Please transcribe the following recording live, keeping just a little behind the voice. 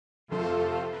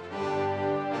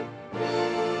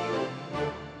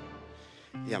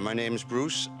Yeah, my name is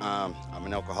Bruce. I'm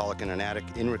an alcoholic and an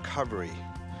addict in recovery.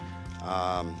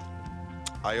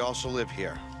 I also live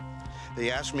here.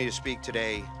 They asked me to speak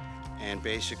today and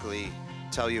basically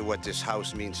tell you what this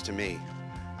house means to me.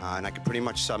 And I could pretty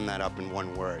much sum that up in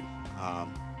one word.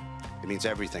 It means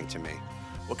everything to me.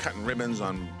 We're cutting ribbons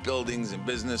on buildings and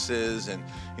businesses, and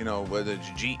whether it's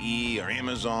GE or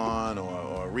Amazon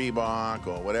or Reebok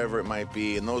or whatever it might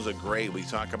be, and those are great. We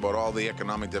talk about all the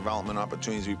economic development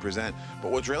opportunities we present,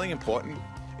 but what's really important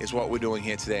is what we're doing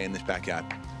here today in this backyard.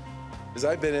 As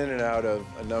I've been in and out of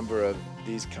a number of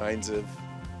these kinds of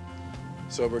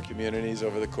sober communities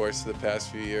over the course of the past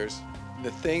few years,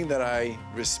 the thing that I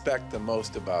respect the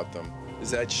most about them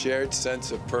is that shared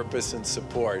sense of purpose and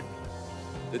support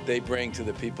that they bring to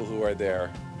the people who are there,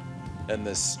 and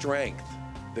the strength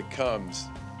that comes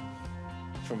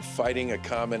from fighting a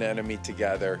common enemy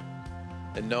together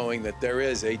and knowing that there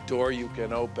is a door you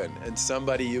can open and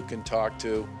somebody you can talk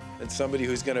to and somebody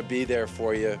who's going to be there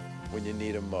for you when you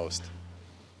need them most.